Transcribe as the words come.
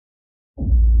What's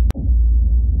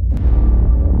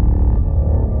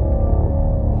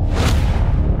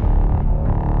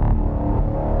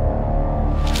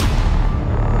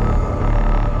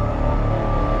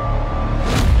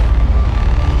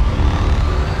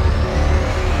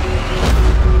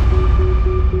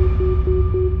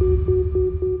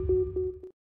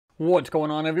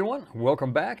going on, everyone?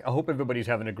 Welcome back. I hope everybody's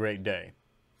having a great day.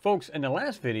 Folks, in the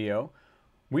last video,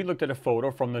 we looked at a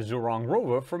photo from the Zhurong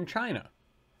rover from China.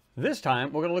 This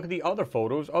time, we're going to look at the other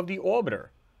photos of the orbiter.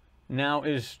 Now,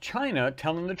 is China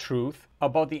telling the truth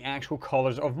about the actual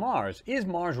colors of Mars? Is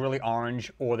Mars really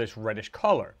orange or this reddish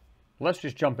color? Let's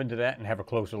just jump into that and have a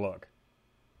closer look.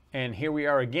 And here we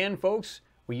are again, folks.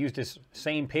 We used this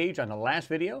same page on the last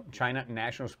video, China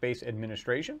National Space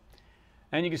Administration.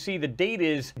 And you can see the date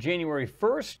is January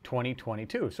 1st,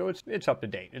 2022. So it's up to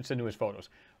date. It's the newest photos.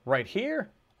 Right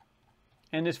here,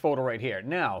 and this photo right here.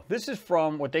 Now, this is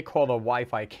from what they call the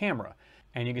Wi-Fi camera.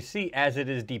 And you can see as it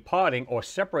is departing or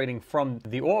separating from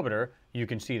the orbiter, you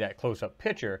can see that close-up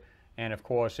picture. And of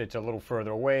course, it's a little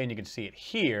further away, and you can see it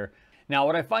here. Now,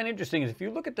 what I find interesting is if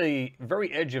you look at the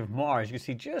very edge of Mars, you can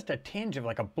see just a tinge of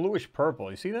like a bluish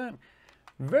purple. You see that?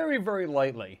 Very, very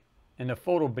lightly. In the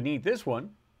photo beneath this one,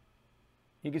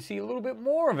 you can see a little bit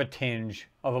more of a tinge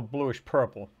of a bluish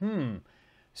purple.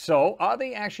 So, are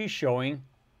they actually showing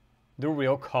the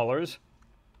real colors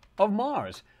of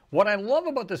Mars? What I love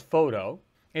about this photo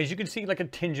is you can see like a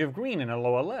tinge of green in the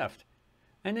lower left.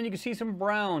 And then you can see some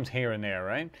browns here and there,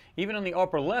 right? Even on the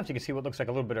upper left, you can see what looks like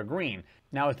a little bit of green.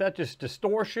 Now, is that just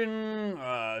distortion,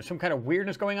 some kind of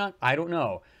weirdness going on? I don't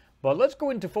know. But let's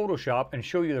go into Photoshop and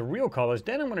show you the real colors.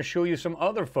 Then I'm going to show you some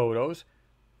other photos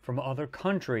from other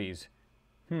countries.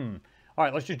 All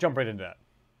right, let's just jump right into that.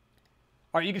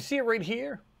 All right, you can see it right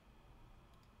here.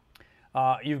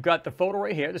 You've got the photo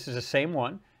right here. This is the same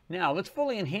one. Now, let's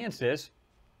fully enhance this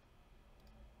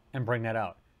and bring that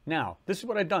out. Now, this is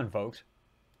what I've done, folks.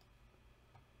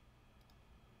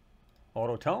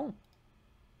 Auto tone,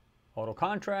 auto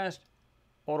contrast,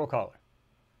 auto color.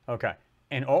 Okay,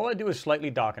 and all I do is slightly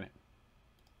darken it.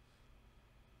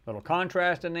 Little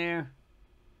contrast in there.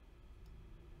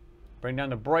 Bring down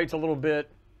the brights a little bit.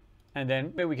 And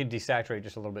then maybe we can desaturate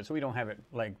just a little bit so we don't have it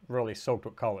like really soaked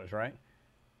with colors, right?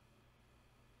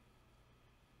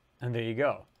 And there you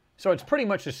go. So it's pretty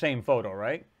much the same photo,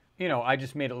 right? You know, I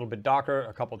just made it a little bit darker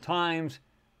a couple times,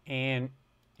 and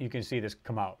you can see this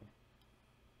come out.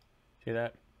 See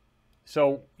that?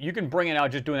 So you can bring it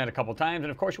out just doing that a couple times,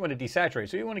 and of course you want to desaturate.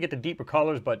 So you want to get the deeper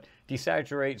colors, but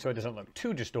desaturate so it doesn't look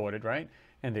too distorted, right?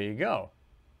 And there you go.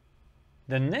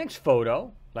 The next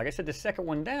photo, like I said, the second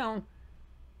one down,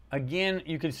 again,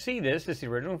 you can see this. This is the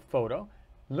original photo.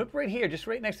 Look right here, just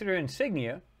right next to their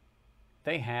insignia.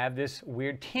 They have this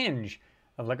weird tinge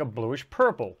of like a bluish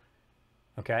purple.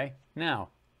 Okay? Now,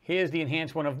 here's the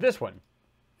enhanced one of this one.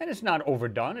 And it's not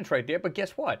overdone. It's right there. But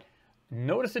guess what?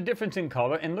 Notice the difference in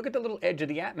color. And look at the little edge of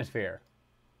the atmosphere.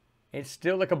 It's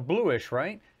still like a bluish,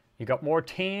 right? You got more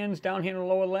tans down here in the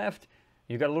lower left.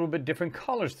 You got a little bit different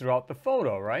colors throughout the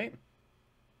photo, right?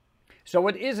 So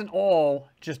it isn't all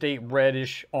just a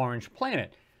reddish orange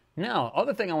planet. Now,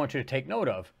 other thing I want you to take note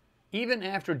of, even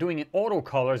after doing auto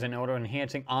colors and auto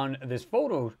enhancing on this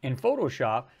photo in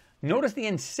Photoshop, notice the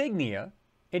insignia,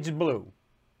 it's blue.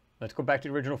 Let's go back to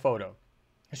the original photo.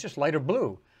 It's just lighter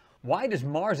blue. Why does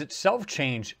Mars itself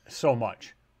change so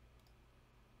much?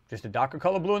 Just a darker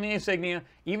color blue in the insignia.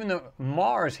 Even the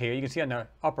Mars here, you can see on the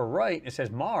upper right, it says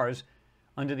Mars.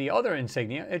 Under the other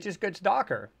insignia, it just gets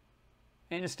darker.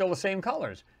 And it's still the same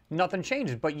colors. Nothing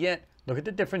changes, but yet, look at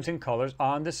the difference in colors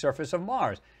on the surface of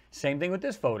Mars. Same thing with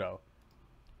this photo.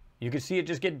 You can see it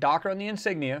just get darker on the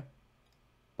insignia,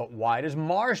 but why does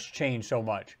Mars change so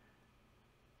much?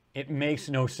 It makes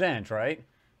no sense, right?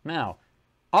 Now,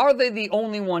 are they the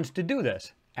only ones to do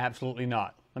this? Absolutely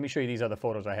not. Let me show you these other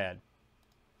photos I had.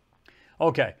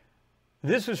 Okay,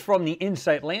 this was from the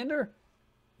InSight lander.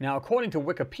 Now, according to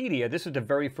Wikipedia, this is the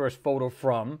very first photo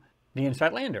from the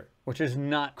InSight lander, which is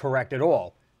not correct at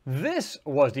all. This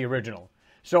was the original.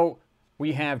 So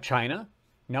we have China,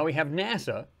 now we have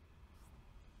NASA.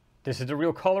 This is the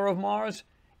real color of Mars,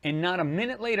 and not a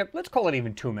minute later, let's call it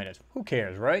even 2 minutes. Who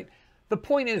cares, right? The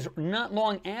point is, not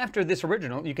long after this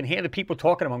original, you can hear the people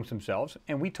talking amongst themselves,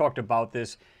 and we talked about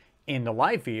this in the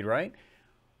live feed, right?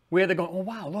 Where they're going, oh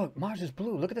wow, look, Mars is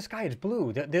blue. Look at the sky, it's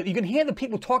blue. You can hear the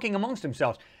people talking amongst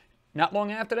themselves. Not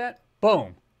long after that,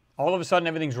 boom. All of a sudden,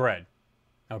 everything's red.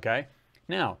 Okay?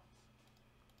 Now,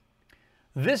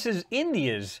 this is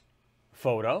India's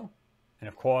photo. And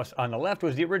of course, on the left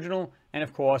was the original. And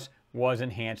of course, was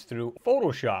enhanced through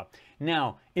Photoshop.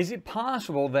 Now, is it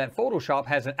possible that Photoshop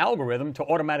has an algorithm to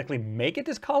automatically make it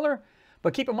this color?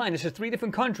 But keep in mind, this is 3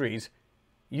 different countries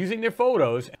using their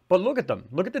photos, but look at them.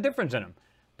 Look at the difference in them.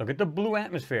 Look at the blue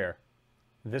atmosphere.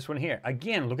 This one here.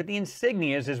 Again, look at the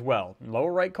insignias as well.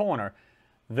 Lower right corner.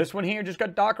 This one here just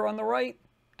got darker on the right.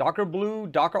 Darker blue,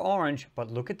 darker orange.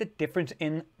 But look at the difference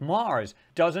in Mars.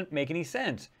 Doesn't make any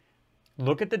sense.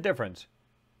 Look at the difference.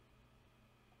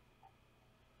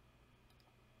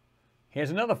 Here's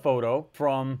another photo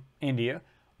from India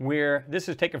where this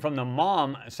is taken from the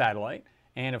Msss satellite.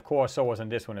 And of course, so wasn't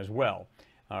this one as well.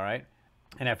 All right.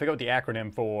 And I forget what the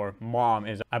acronym for MOM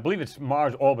is. I believe it's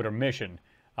Mars Orbiter Mission.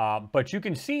 But you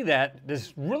can see that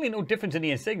there's really no difference in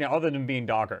the insignia other than being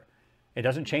darker. It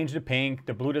doesn't change to pink.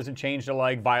 The blue doesn't change to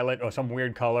like violet or some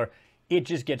weird color. It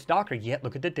just gets darker. Yet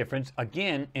look at the difference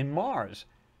again in Mars.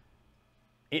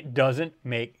 It doesn't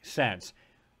make sense.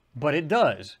 But it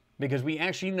does, because we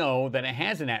actually know that it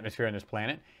has an atmosphere on this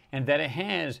planet and that it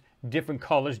has different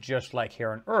colors just like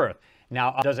here on Earth.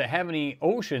 Now, does it have any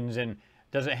oceans and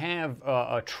does it have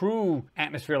a true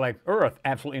atmosphere like Earth?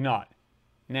 Absolutely not.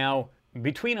 Now,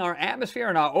 between our atmosphere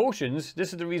and our oceans,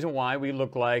 this is the reason why we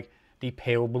look like the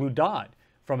pale blue dot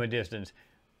from a distance.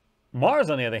 Mars,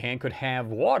 on the other hand, could have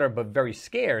water, but very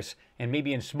scarce, and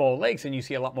maybe in small lakes, and you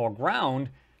see a lot more ground.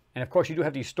 And of course, you do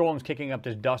have these storms kicking up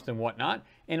this dust and whatnot,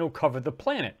 and it'll cover the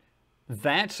planet.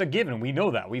 That's a given. We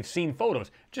know that. We've seen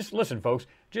photos. Just listen, folks.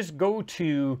 Just go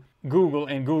to Google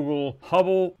and Google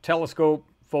Hubble telescope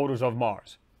photos of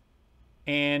Mars.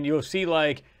 And you'll see,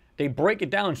 like, they break it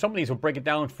down. Some of these will break it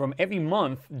down from every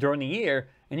month during the year,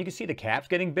 and you can see the caps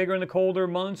getting bigger in the colder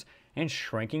months and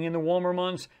shrinking in the warmer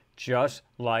months, just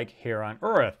like here on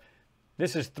Earth.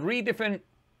 This is 3 different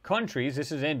countries.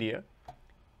 This is India.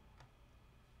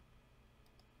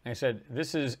 I said,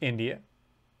 this is India.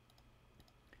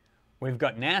 We've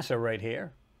got NASA right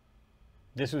here.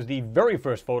 This was the very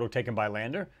first photo taken by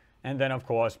lander. And then, of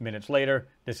course, minutes later,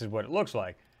 this is what it looks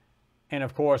like. And,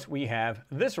 of course, we have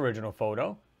this original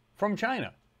photo from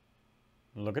China.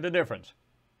 Look at the difference.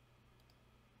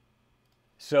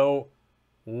 So,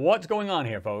 what's going on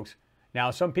here, folks?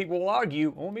 Now, some people will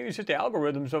argue, well, maybe it's just the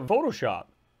algorithms of Photoshop.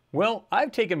 Well,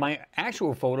 I've taken my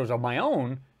actual photos of my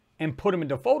own and put them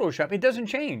into Photoshop. It doesn't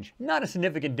change. Not a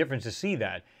significant difference to see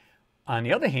that. On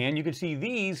the other hand, you can see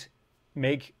these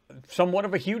make somewhat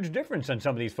of a huge difference in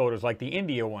some of these photos, like the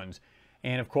India ones.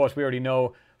 And of course, we already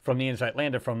know from the InSight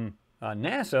lander from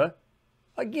NASA,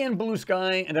 again, blue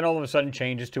sky, and then all of a sudden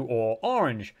changes to all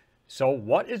orange. So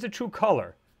what is the true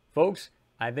color? Folks,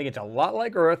 I think it's a lot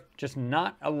like Earth, just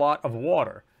not a lot of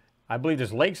water. I believe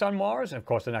there's lakes on Mars. Of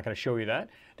course, they're not going to show you that.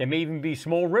 There may even be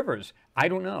small rivers. I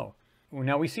don't know.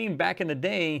 Now, we've seen back in the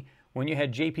day when you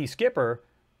had J.P. Skipper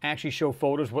actually show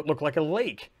photos what looked like a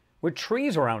lake with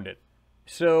trees around it.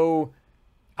 So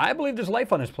I believe there's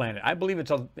life on this planet. I believe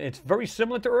it's very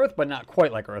similar to Earth, but not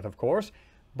quite like Earth, of course.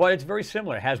 But it's very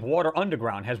similar. It has water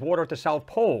underground, has water at the South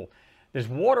Pole. There's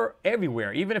water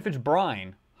everywhere, even if it's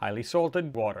brine, highly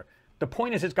salted water. The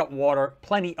point is it's got water,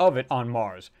 plenty of it on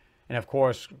Mars. And of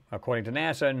course, according to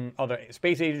NASA and other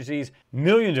space agencies,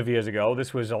 millions of years ago,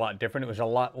 this was a lot different. It was a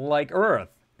lot like Earth.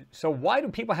 So why do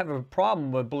people have a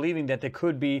problem with believing that there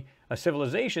could be a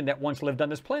civilization that once lived on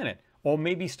this planet, or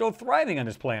maybe still thriving on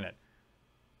this planet?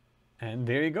 And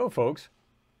there you go, folks.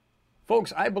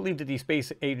 Folks, I believe that these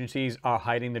space agencies are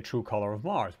hiding the true color of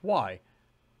Mars. Why?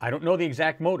 I don't know the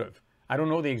exact motive. I don't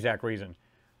know the exact reason.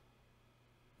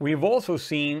 We've also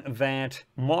seen that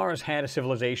Mars had a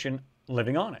civilization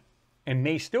living on it, and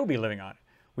may still be living on it.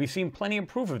 We've seen plenty of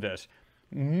proof of this.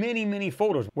 Many, many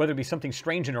photos, whether it be something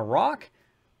strange in a rock,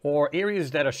 or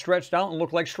areas that are stretched out and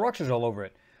look like structures all over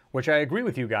it, which I agree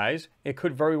with you guys. It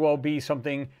could very well be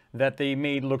something that they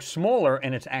made look smaller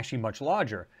and it's actually much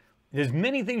larger. There's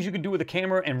many things you can do with a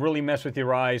camera and really mess with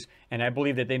your eyes, and I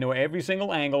believe that they know every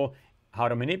single angle, how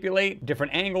to manipulate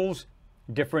different angles,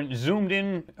 different zoomed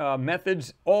in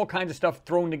methods, all kinds of stuff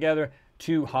thrown together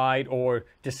to hide or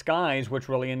disguise what's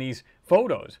really in these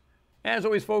photos. As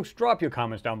always, folks, drop your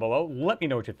comments down below. Let me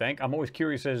know what you think. I'm always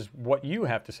curious as what you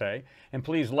have to say. And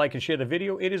please like and share the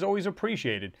video. It is always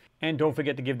appreciated. And don't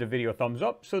forget to give the video a thumbs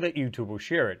up so that YouTube will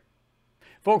share it.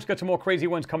 Folks, got some more crazy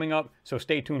ones coming up, so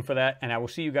stay tuned for that. And I will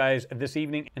see you guys this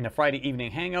evening in the Friday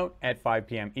evening hangout at 5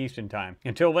 p.m. Eastern Time.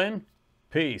 Until then,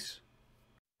 peace.